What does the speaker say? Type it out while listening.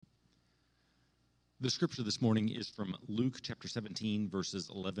The scripture this morning is from Luke chapter 17,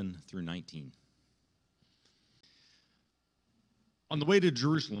 verses 11 through 19. On the way to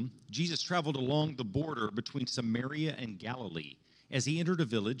Jerusalem, Jesus traveled along the border between Samaria and Galilee. As he entered a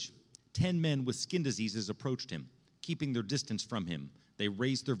village, 10 men with skin diseases approached him. Keeping their distance from him, they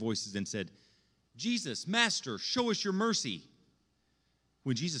raised their voices and said, "Jesus, Master, show us your mercy."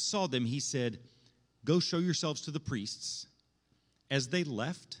 When Jesus saw them, he said, "Go show yourselves to the priests." As they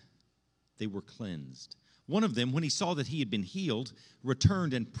left, they were cleansed. One of them, when he saw that he had been healed,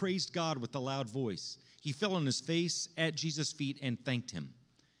 returned and praised God with a loud voice. He fell on his face at Jesus' feet and thanked him.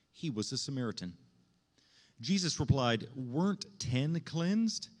 He was a Samaritan. Jesus replied, "Weren't 10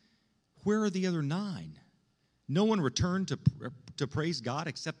 cleansed? Where are the other 9? No one returned to praise God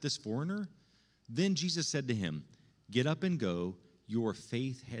except this foreigner?" Then Jesus said to him, "Get up and go. Your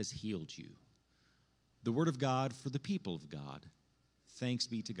faith has healed you." The word of God for the people of God. Thanks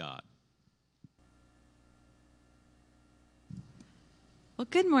be to God. Well,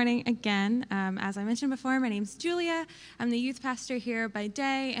 good morning again. As I mentioned before, my name's Julia. I'm the youth pastor here by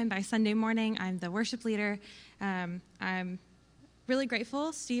day, and by Sunday morning, I'm the worship leader. I'm really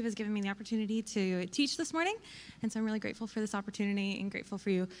grateful. Steve has given me the opportunity to teach this morning, and so I'm really grateful for this opportunity and grateful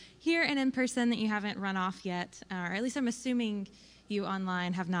for you here and in person that you haven't run off yet, or at least I'm assuming you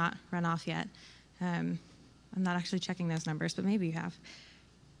online have not run off yet. I'm not actually checking those numbers, but maybe you have.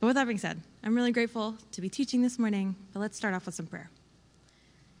 But with that being said, I'm really grateful to be teaching this morning, but let's start off with some prayer.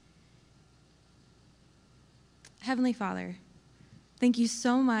 Heavenly Father, thank you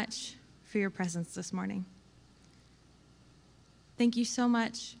so much for your presence this morning. Thank you so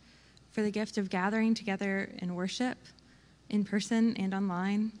much for the gift of gathering together in worship, in person and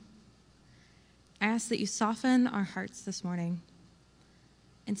online. I ask that you soften our hearts this morning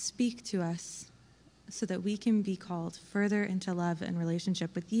and speak to us so that we can be called further into love and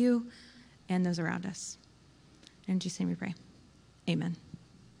relationship with you and those around us. In Jesus' name we pray. Amen.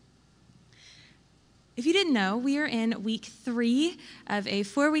 If you didn't know, we are in week 3 of a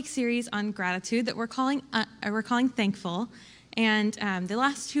 4-week series on gratitude that we're calling Thankful. And the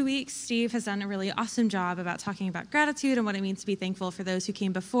last 2 weeks, Steve has done a really awesome job about talking about gratitude and what it means to be thankful for those who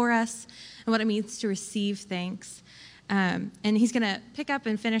came before us and what it means to receive thanks. And he's going to pick up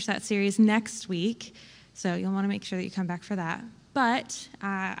and finish that series next week, so you'll want to make sure that you come back for that. But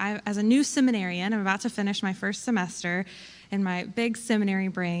as a new seminarian, I'm about to finish my first semester in my big seminary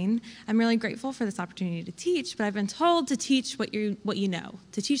brain. I'm really grateful for this opportunity to teach, but I've been told to teach what you know,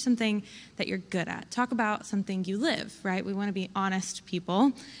 to teach something that you're good at. Talk about something you live, right? We want to be honest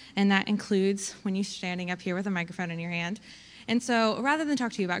people, and that includes when you're standing up here with a microphone in your hand. And so rather than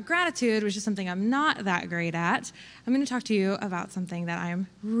talk to you about gratitude, which is something I'm not that great at, I'm going to talk to you about something that I'm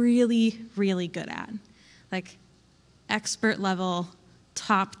really, really good at, like expert level,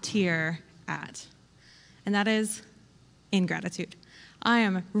 top tier at, and that is ingratitude. I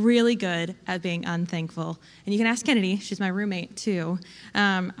am really good at being unthankful. And you can ask Kennedy, she's my roommate too.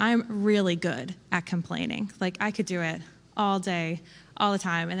 I'm really good at complaining. Like I could do it all day, all the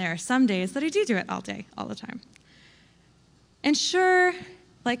time. And there are some days that I do it all day, all the time. And sure,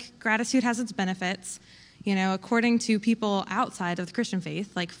 like gratitude has its benefits. You know, according to people outside of the Christian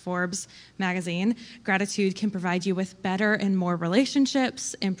faith, like Forbes magazine, gratitude can provide you with better and more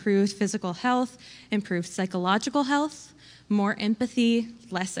relationships, improved physical health, improved psychological health, more empathy,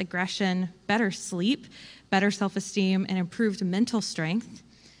 less aggression, better sleep, better self-esteem, and improved mental strength.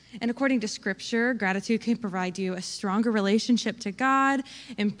 And according to Scripture, gratitude can provide you a stronger relationship to God,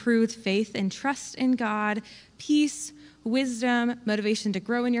 improved faith and trust in God, peace, wisdom, motivation to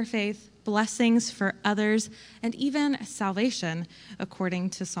grow in your faith, blessings for others, and even salvation, according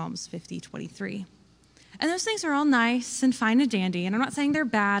to Psalms 50:23. And those things are all nice and fine and dandy, and I'm not saying they're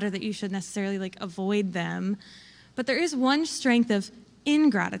bad or that you should necessarily avoid them, but there is one strength of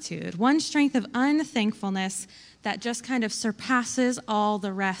ingratitude, one strength of unthankfulness that just kind of surpasses all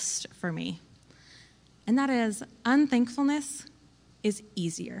the rest for me. And that is unthankfulness is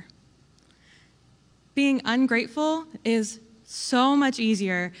easier. Being ungrateful is so much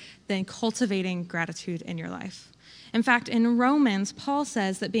easier than cultivating gratitude in your life. In fact, in Romans, Paul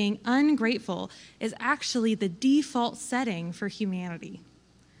says that being ungrateful is actually the default setting for humanity.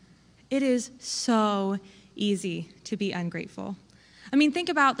 It is so easy to be ungrateful. I mean, think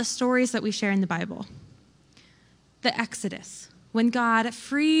about the stories that we share in the Bible. The Exodus, when God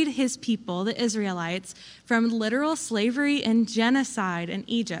freed his people, the Israelites, from literal slavery and genocide in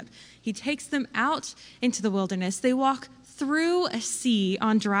Egypt. He takes them out into the wilderness. They walk through a sea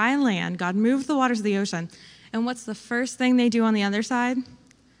on dry land. God moved the waters of the ocean. And what's the first thing they do on the other side?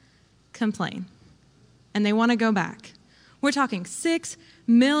 Complain. And they want to go back. We're talking 6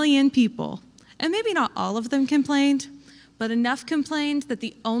 million people. And maybe not all of them complained, but enough complained that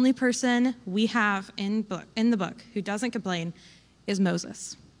the only person we have in the book who doesn't complain is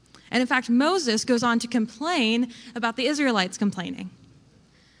Moses. And in fact, Moses goes on to complain about the Israelites complaining.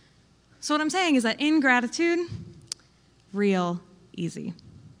 So what I'm saying is that ingratitude, real easy.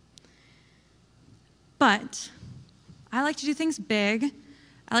 But I like to do things big.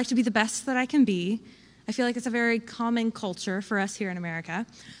 I like to be the best that I can be. I feel like it's a very common culture for us here in America.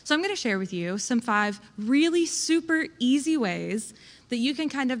 So I'm going to share with you some 5 really super easy ways that you can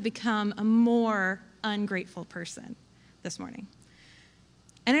kind of become a more ungrateful person this morning.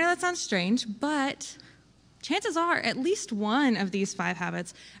 And I know that sounds strange, but chances are at least one of these 5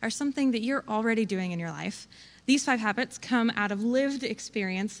 habits are something that you're already doing in your life. These 5 habits come out of lived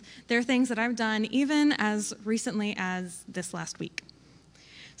experience. They're things that I've done even as recently as this last week.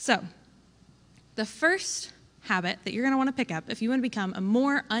 So, the first habit that you're going to want to pick up if you want to become a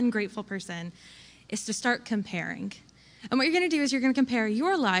more ungrateful person is to start comparing. And what you're going to do is you're going to compare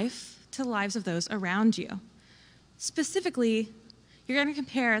your life to the lives of those around you. Specifically, you're going to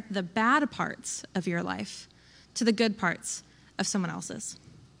compare the bad parts of your life to the good parts of someone else's.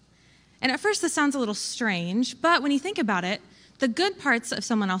 And at first this sounds a little strange, but when you think about it, the good parts of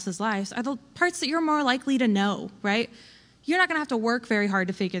someone else's lives are the parts that you're more likely to know, right? You're not going to have to work very hard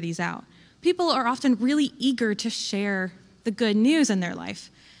to figure these out. People are often really eager to share the good news in their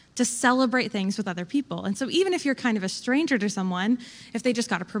life, to celebrate things with other people. And so even if you're kind of a stranger to someone, if they just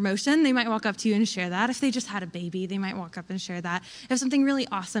got a promotion, they might walk up to you and share that. If they just had a baby, they might walk up and share that. If something really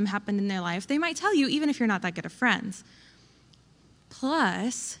awesome happened in their life, they might tell you, even if you're not that good of friends.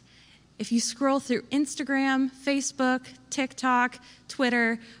 Plus, if you scroll through Instagram, Facebook, TikTok,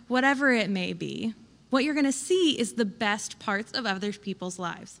 Twitter, whatever it may be, what you're going to see is the best parts of other people's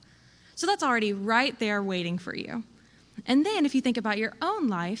lives. So that's already right there waiting for you. And then if you think about your own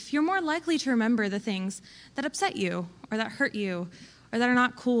life, you're more likely to remember the things that upset you or that hurt you or that are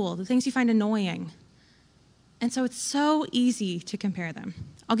not cool, the things you find annoying. And so it's so easy to compare them.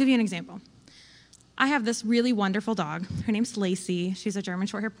 I'll give you an example. I have this really wonderful dog. Her name's Lacey. She's a German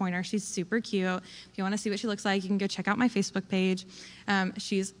Shorthair Pointer. She's super cute. If you want to see what she looks like, you can go check out my Facebook page.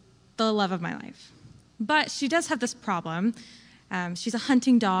 She's the love of my life. But she does have this problem. She's a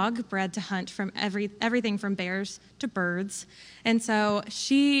hunting dog, bred to hunt from everything from bears to birds. And so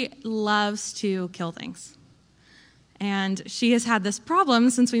she loves to kill things. And she has had this problem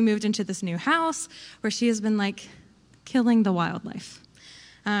since we moved into this new house where she has been killing the wildlife.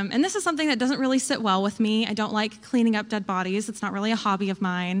 And this is something that doesn't really sit well with me. I don't like cleaning up dead bodies. It's not really a hobby of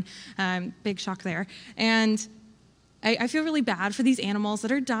mine. Big shock there. And I feel really bad for these animals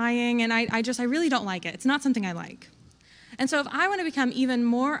that are dying, and I really don't like it. It's not something I like. And so if I want to become even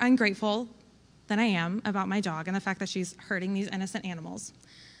more ungrateful than I am about my dog and the fact that she's hurting these innocent animals,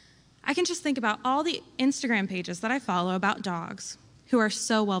 I can just think about all the Instagram pages that I follow about dogs who are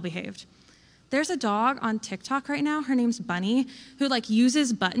so well behaved. There's a dog on TikTok right now, her name's Bunny, who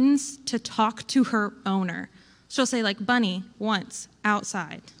uses buttons to talk to her owner. She'll say Bunny, once,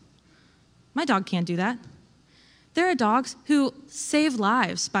 outside. My dog can't do that. There are dogs who save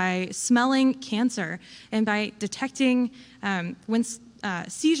lives by smelling cancer and by detecting when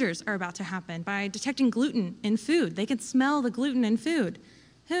seizures are about to happen, by detecting gluten in food. They can smell the gluten in food.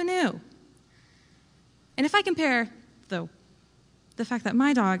 Who knew? And if I compare, though, the fact that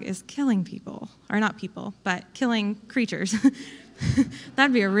my dog is killing people, or not people, but killing creatures,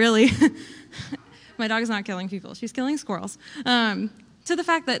 that'd be a really, my dog is not killing people, she's killing squirrels, to the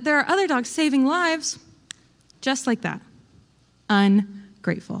fact that there are other dogs saving lives, just like that,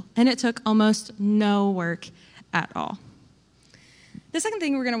 ungrateful. And it took almost no work at all. The second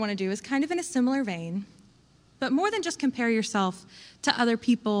thing we're going to want to do is kind of in a similar vein, but more than just compare yourself to other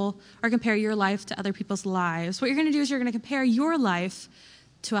people or compare your life to other people's lives. What you're going to do is you're going to compare your life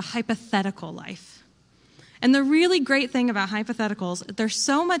to a hypothetical life. And the really great thing about hypotheticals, they're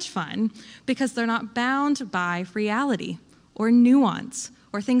so much fun because they're not bound by reality or nuance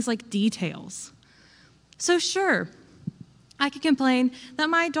or things like details. So sure, I could complain that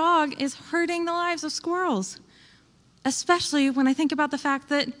my dog is hurting the lives of squirrels, especially when I think about the fact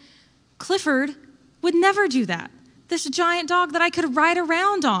that Clifford would never do that. This giant dog that I could ride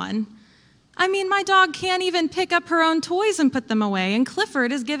around on. I mean, my dog can't even pick up her own toys and put them away, and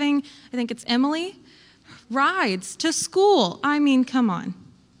Clifford is giving, I think it's Emily, rides to school. I mean, come on.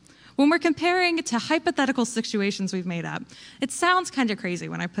 When we're comparing it to hypothetical situations we've made up, it sounds kind of crazy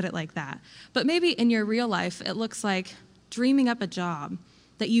when I put it like that. But maybe in your real life, it looks like dreaming up a job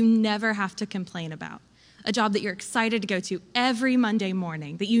that you never have to complain about. A job that you're excited to go to every Monday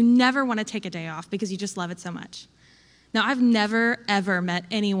morning, that you never want to take a day off because you just love it so much. Now, I've never, ever met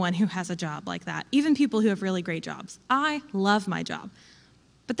anyone who has a job like that, even people who have really great jobs. I love my job,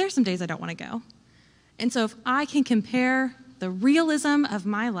 but there's some days I don't want to go. And so if I can compare the realism of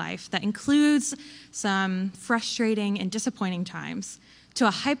my life that includes some frustrating and disappointing times to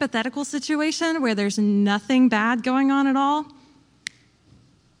a hypothetical situation where there's nothing bad going on at all,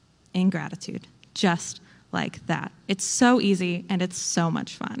 ingratitude, just like that. It's so easy and it's so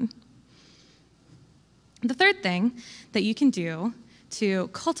much fun. The third thing that you can do to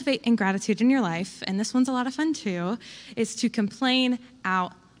cultivate ingratitude in your life, and this one's a lot of fun too, is to complain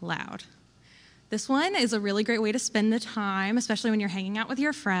out loud. This one is a really great way to spend the time, especially when you're hanging out with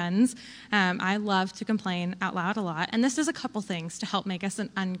your friends. I love to complain out loud a lot, and this does a couple things to help make us an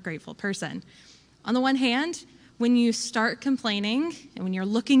ungrateful person. On the one hand, when you start complaining and when you're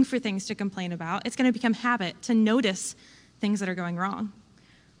looking for things to complain about, it's going to become habit to notice things that are going wrong.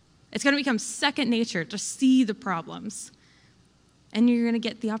 It's going to become second nature to see the problems. And you're going to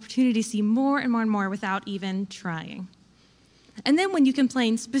get the opportunity to see more and more and more without even trying. And then when you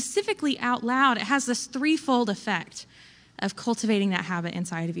complain specifically out loud, it has this threefold effect of cultivating that habit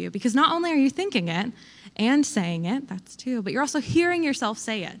inside of you. Because not only are you thinking it and saying it, that's two, but you're also hearing yourself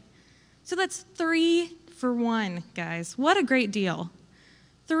say it. So that's 3 for 1, guys. What a great deal.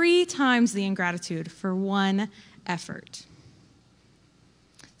 3 times the ingratitude for 1 effort.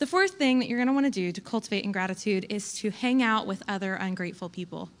 The fourth thing that you're going to want to do to cultivate ingratitude is to hang out with other ungrateful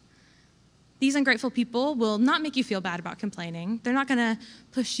people. These ungrateful people will not make you feel bad about complaining. They're not going to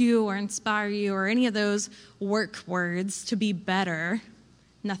push you or inspire you or any of those work words to be better.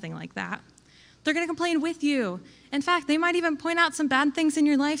 Nothing like that. They're going to complain with you. In fact, they might even point out some bad things in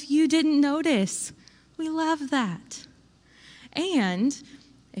your life you didn't notice. We love that. And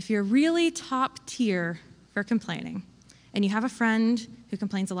if you're really top tier for complaining, and you have a friend who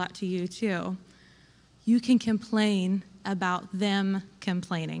complains a lot to you too, you can complain about them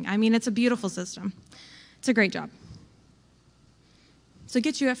complaining. I mean, it's a beautiful system. It's a great job. So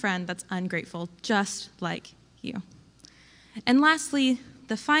get you a friend that's ungrateful, just like you. And lastly,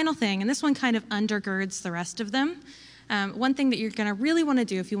 the final thing, and this one kind of undergirds the rest of them, one thing that you're going to really want to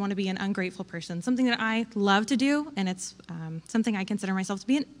do if you want to be an ungrateful person, something that I love to do, and it's something I consider myself to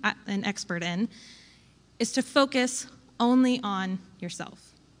be an expert in, is to focus only on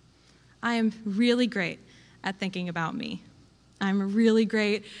yourself. I am really great at thinking about me. I'm really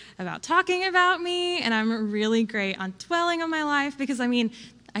great about talking about me, and I'm really great on dwelling on my life because,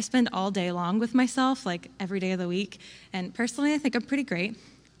 I spend all day long with myself, like every day of the week, and personally I think I'm pretty great.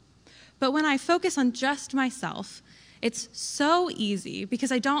 But when I focus on just myself, it's so easy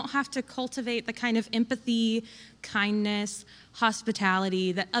because I don't have to cultivate the kind of empathy, kindness,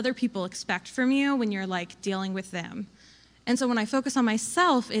 hospitality that other people expect from you when you're like dealing with them. And so when I focus on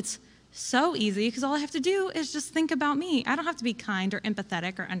myself, it's so easy because all I have to do is just think about me. I don't have to be kind or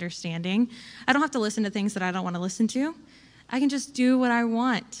empathetic or understanding. I don't have to listen to things that I don't want to listen to. I can just do what I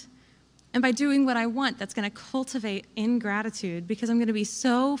want. And by doing what I want, that's going to cultivate ingratitude because I'm going to be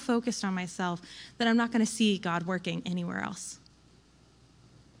so focused on myself that I'm not going to see God working anywhere else.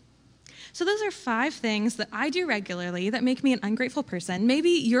 So those are 5 things that I do regularly that make me an ungrateful person. Maybe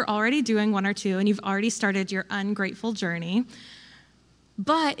you're already doing 1 or 2 and you've already started your ungrateful journey.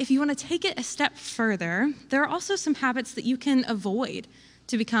 But if you want to take it a step further, there are also some habits that you can avoid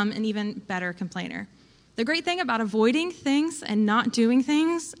to become an even better complainer. The great thing about avoiding things and not doing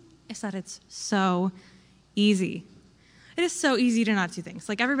things is that it's so easy. It is so easy to not do things.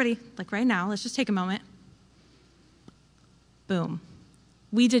 Like everybody, like right now, let's just take a moment. Boom.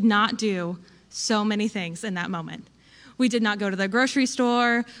 We did not do so many things in that moment. We did not go to the grocery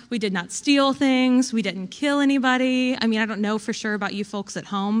store. We did not steal things. We didn't kill anybody. I don't know for sure about you folks at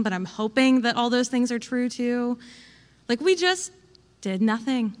home, but I'm hoping that all those things are true too. Like we just did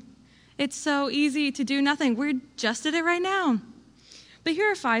nothing. It's so easy to do nothing. We just did it right now. But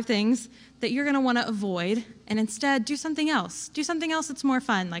here are 5 things that you're going to want to avoid and instead do something else. Do something else that's more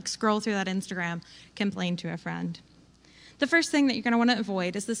fun, like scroll through that Instagram, complain to a friend. The first thing that you're going to want to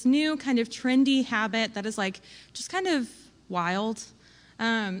avoid is this new kind of trendy habit that is like just kind of wild.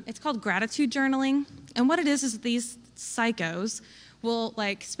 It's called gratitude journaling. And what it is these psychos will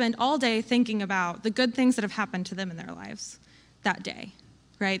like spend all day thinking about the good things that have happened to them in their lives that day,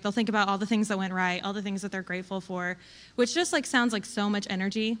 right? They'll think about all the things that went right, all the things that they're grateful for, which just like sounds like so much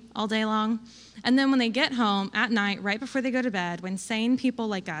energy all day long. And then when they get home at night, right before they go to bed, when sane people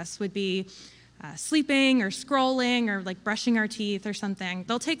like us would be sleeping or scrolling or like brushing our teeth or something,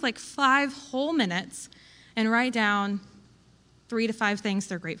 they'll take like 5 whole minutes and write down 3 to 5 things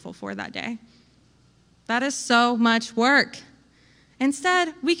they're grateful for that day. That is so much work.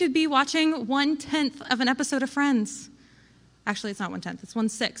 Instead, we could be watching 1/10 of an episode of Friends Actually, it's not 1/10, it's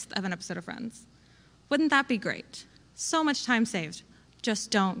 1/6 of an episode of Friends. Wouldn't that be great? So much time saved.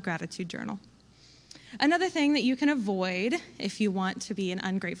 Just don't gratitude journal. Another thing that you can avoid if you want to be an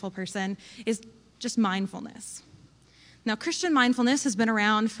ungrateful person is just mindfulness. Now, Christian mindfulness has been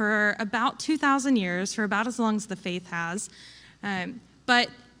around for about 2,000 years, for about as long as the faith has. But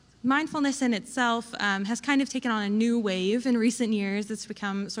mindfulness in itself has kind of taken on a new wave in recent years. It's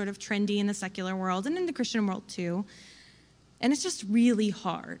become sort of trendy in the secular world and in the Christian world too. And it's just really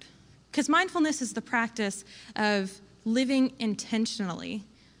hard. Because mindfulness is the practice of living intentionally,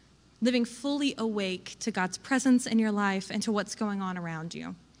 living fully awake to God's presence in your life and to what's going on around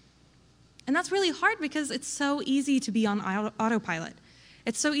you. And that's really hard because it's so easy to be on autopilot.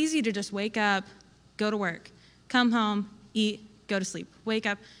 It's so easy to just wake up, go to work, come home, eat, go to sleep. Wake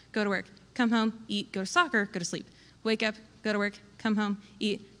up, go to work, come home, eat, go to soccer, go to sleep. Wake up, go to work, come home,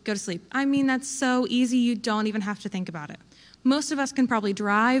 eat, go to sleep. I mean, that's so easy you don't even have to think about it. Most of us can probably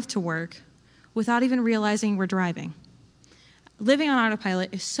drive to work without even realizing we're driving. Living on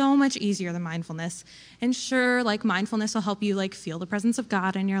autopilot is so much easier than mindfulness. And sure, like mindfulness will help you like feel the presence of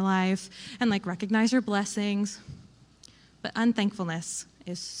God in your life and like recognize your blessings. But unthankfulness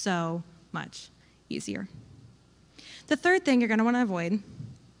is so much easier. The third thing you're going to want to avoid,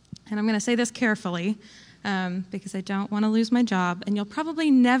 and I'm going to say this carefully because I don't want to lose my job, and you'll probably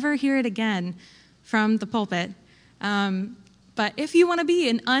never hear it again from the pulpit. But if you want to be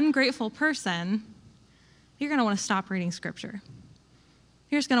an ungrateful person, you're going to want to stop reading Scripture.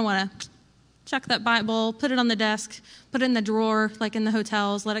 You're just going to want to chuck that Bible, put it on the desk, put it in the drawer, like in the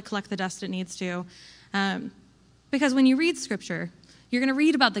hotels, let it collect the dust it needs to. Because when you read Scripture, you're going to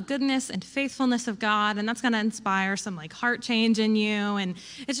read about the goodness and faithfulness of God, and that's going to inspire some like heart change in you, and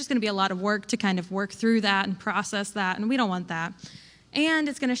it's just going to be a lot of work to kind of work through that and process that, and we don't want that. And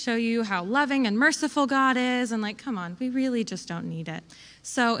it's going to show you how loving and merciful God is, and like, come on, we really just don't need it.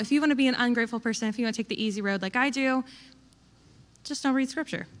 So if you want to be an ungrateful person, if you want to take the easy road like I do, just don't read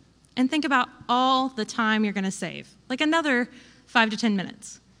Scripture. And think about all the time you're going to save. Like another 5 to 10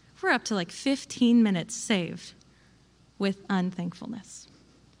 minutes. We're up to like 15 minutes saved with unthankfulness.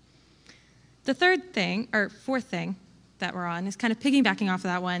 The fourth thing that we're on is kind of piggybacking off of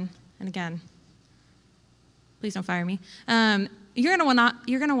that one. And again, please don't fire me. You're going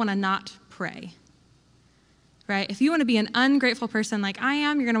to want to not pray. Right? If you want to be an ungrateful person like I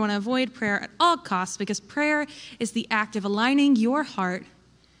am, you're going to want to avoid prayer at all costs, because prayer is the act of aligning your heart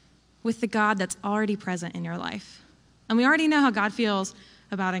with the God that's already present in your life. And we already know how God feels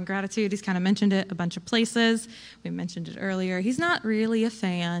about ingratitude. He's kind of mentioned it a bunch of places. We mentioned it earlier. He's not really a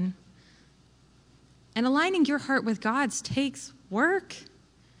fan. And aligning your heart with God's takes work.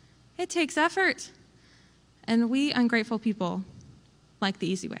 It takes effort. And we ungrateful people like the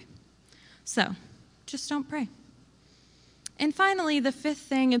easy way. So, just don't pray. And finally, the fifth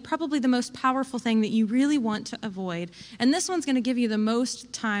thing, and probably the most powerful thing that you really want to avoid, and this one's going to give you the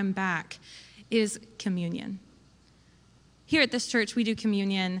most time back, is communion. Here at this church, we do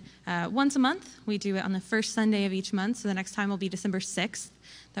communion once a month. We do it on the first Sunday of each month, so the next time will be December 6th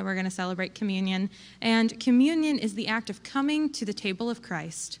that we're going to celebrate communion. And communion is the act of coming to the table of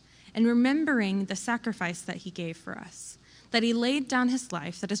Christ and remembering the sacrifice that he gave for us, that he laid down his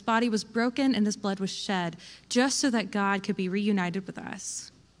life, that his body was broken and his blood was shed just so that God could be reunited with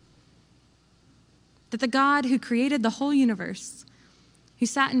us. That the God who created the whole universe, who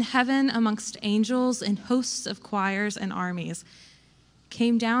sat in heaven amongst angels and hosts of choirs and armies,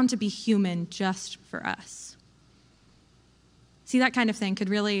 came down to be human just for us. See, that kind of thing could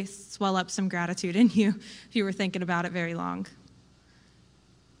really swell up some gratitude in you if you were thinking about it very long.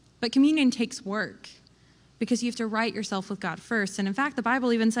 But communion takes work, because you have to right yourself with God first. And in fact, the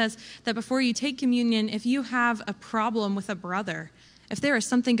Bible even says that before you take communion, if you have a problem with a brother, if there is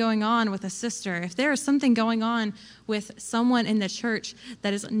something going on with a sister, if there is something going on with someone in the church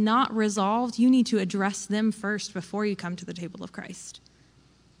that is not resolved, you need to address them first before you come to the table of Christ.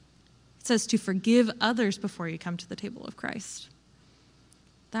 It says to forgive others before you come to the table of Christ.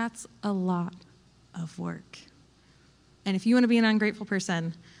 That's a lot of work. And if you want to be an ungrateful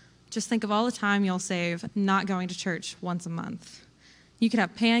person, just think of all the time you'll save not going to church once a month. You could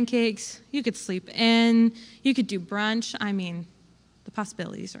have pancakes, you could sleep in, you could do brunch. I mean, the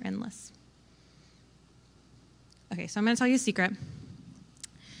possibilities are endless. Okay, so I'm going to tell you a secret.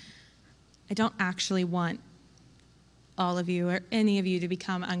 I don't actually want all of you or any of you to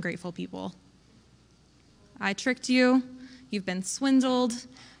become ungrateful people. I tricked you. You've been swindled.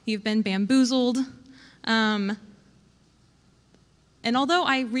 You've been bamboozled. And although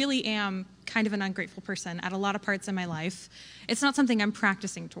I really am kind of an ungrateful person at a lot of parts in my life, it's not something I'm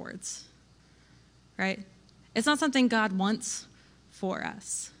practicing towards, right? It's not something God wants for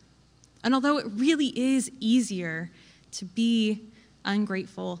us. And although it really is easier to be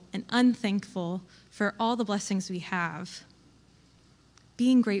ungrateful and unthankful for all the blessings we have,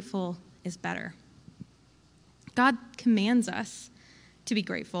 being grateful is better. God commands us to be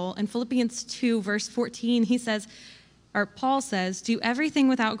grateful. In Philippians 2, verse 14, Paul says, "Do everything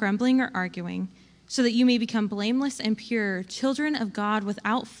without grumbling or arguing, so that you may become blameless and pure, children of God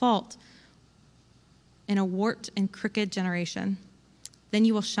without fault in a warped and crooked generation. Then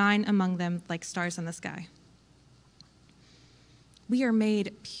you will shine among them like stars in the sky." We are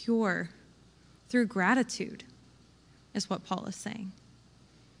made pure through gratitude, is what Paul is saying.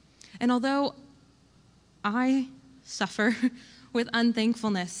 And although I suffer with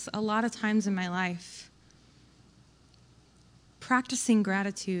unthankfulness a lot of times in my life, practicing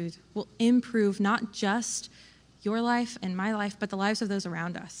gratitude will improve not just your life and my life, but the lives of those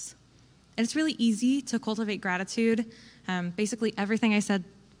around us. And it's really easy to cultivate gratitude. Basically, everything I said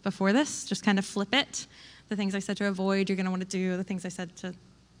before this, just kind of flip it. The things I said to avoid, you're going to want to do. The things I said to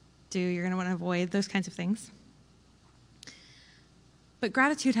do, you're going to want to avoid, those kinds of things. But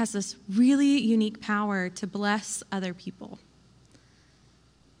gratitude has this really unique power to bless other people.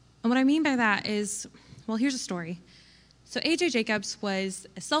 And what I mean by that is, well, here's a story. So A.J. Jacobs was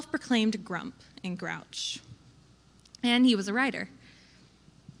a self-proclaimed grump and grouch. And he was a writer.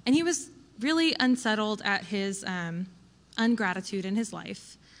 And he was really unsettled at his ungratitude in his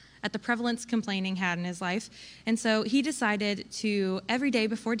life, at the prevalence complaining had in his life. And so he decided to, every day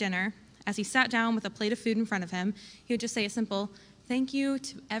before dinner, as he sat down with a plate of food in front of him, he would just say a simple, "Thank you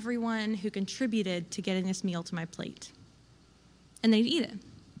to everyone who contributed to getting this meal to my plate." And they'd eat it.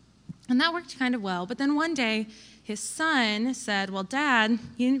 And that worked kind of well. But then one day, his son said, "Well, Dad,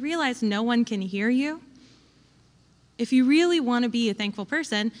 you didn't realize no one can hear you? If you really want to be a thankful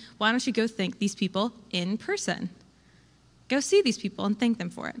person, why don't you go thank these people in person? Go see these people and thank them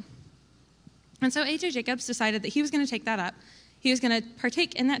for it." And so A.J. Jacobs decided that he was going to take that up. He was going to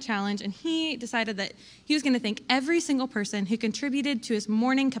partake in that challenge, and he decided that he was going to thank every single person who contributed to his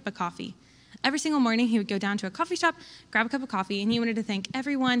morning cup of coffee. Every single morning, he would go down to a coffee shop, grab a cup of coffee, and he wanted to thank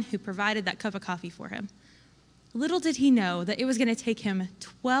everyone who provided that cup of coffee for him. Little did he know that it was going to take him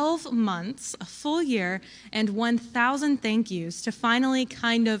 12 months, a full year, and 1,000 thank yous to finally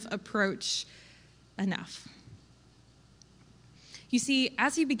kind of approach enough. You see,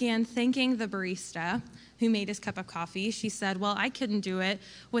 as he began thanking the barista who made his cup of coffee, she said, "Well, I couldn't do it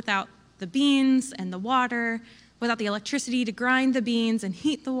without the beans and the water, without the electricity to grind the beans and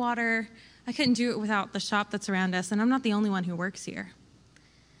heat the water. I couldn't do it without the shop that's around us, and I'm not the only one who works here."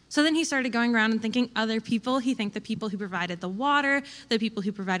 So then he started going around and thanking other people. He thanked the people who provided the water, the people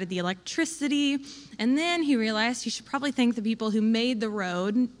who provided the electricity, and then he realized he should probably thank the people who made the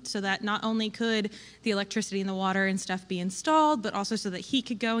road so that not only could the electricity and the water and stuff be installed, but also so that he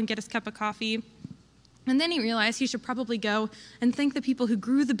could go and get his cup of coffee. And then he realized he should probably go and thank the people who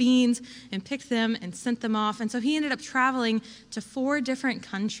grew the beans and picked them and sent them off. And so he ended up traveling to 4 different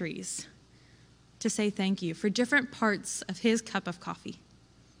countries to say thank you for different parts of his cup of coffee.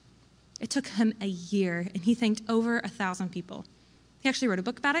 It took him a year, and he thanked over 1,000 people. He actually wrote a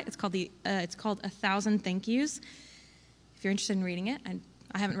book about it. It's called 1,000 Thank Yous. If you're interested in reading it,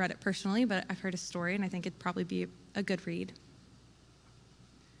 I haven't read it personally, but I've heard his story, and I think it'd probably be a good read.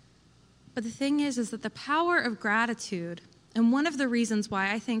 But the thing is that the power of gratitude, and one of the reasons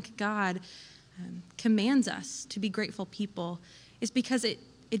why I think God commands us to be grateful people, is because it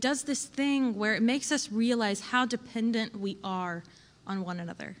does this thing where it makes us realize how dependent we are on one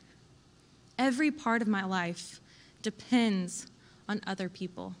another. Every part of my life depends on other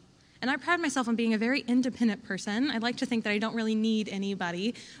people. And I pride myself on being a very independent person. I like to think that I don't really need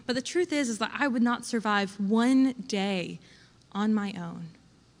anybody. But the truth is that I would not survive one day on my own.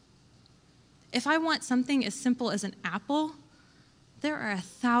 If I want something as simple as an apple, there are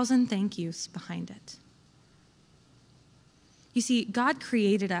 1,000 thank yous behind it. You see, God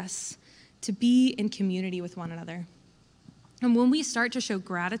created us to be in community with one another. And when we start to show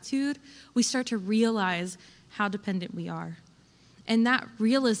gratitude, we start to realize how dependent we are. And that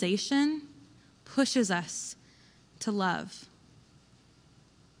realization pushes us to love.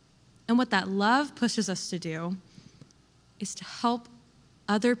 And what that love pushes us to do is to help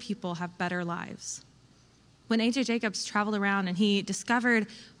other people have better lives. When A.J. Jacobs traveled around and he discovered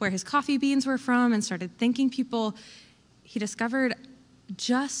where his coffee beans were from and started thanking people, he discovered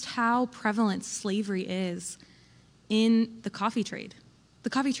just how prevalent slavery is in the coffee trade. The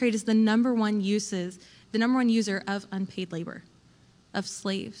coffee trade is the number one user of unpaid labor, of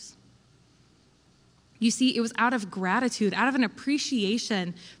slaves. You see, it was out of gratitude, out of an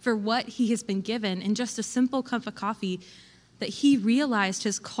appreciation for what he has been given in just a simple cup of coffee, that he realized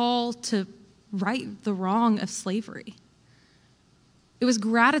his call to right the wrong of slavery. It was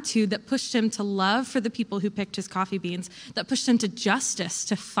gratitude that pushed him to love for the people who picked his coffee beans, that pushed him to justice,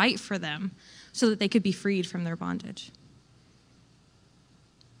 to fight for them so that they could be freed from their bondage.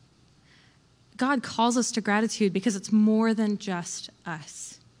 God calls us to gratitude because it's more than just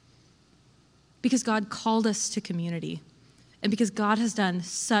us. Because God called us to community, and because God has done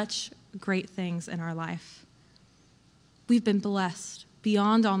such great things in our life. We've been blessed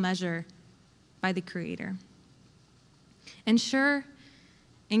beyond all measure by the Creator. And sure,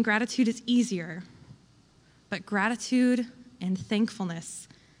 ingratitude is easier, but gratitude and thankfulness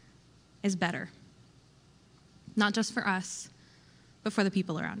is better. Not just for us, but for the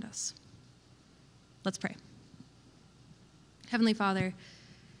people around us. Let's pray. Heavenly Father,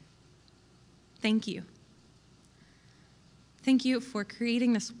 thank you. Thank you for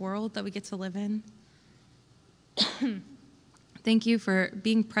creating this world that we get to live in. Thank you for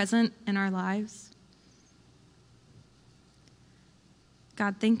being present in our lives.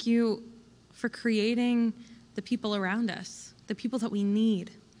 God, thank you for creating the people around us, the people that we need.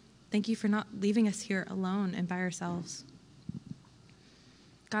 Thank you for not leaving us here alone and by ourselves.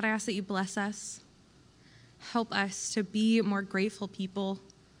 God, I ask that you bless us. Help us to be more grateful people.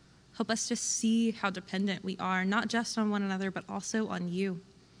 Help us to see how dependent we are, not just on one another, but also on you.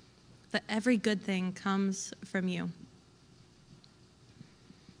 That every good thing comes from you.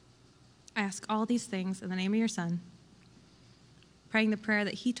 I ask all these things in the name of your Son, praying the prayer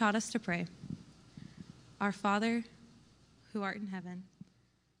that he taught us to pray. Our Father, who art in heaven,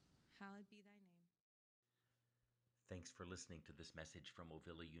 hallowed be thy name. Thanks for listening to this message from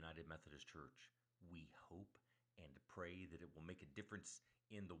Ovilla United Methodist Church. We hope and pray that it will make a difference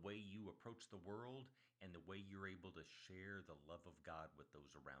in the way you approach the world and the way you're able to share the love of God with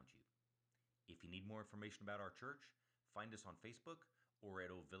those around you. If you need more information about our church, find us on Facebook or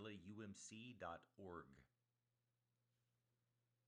at ovillaumc.org.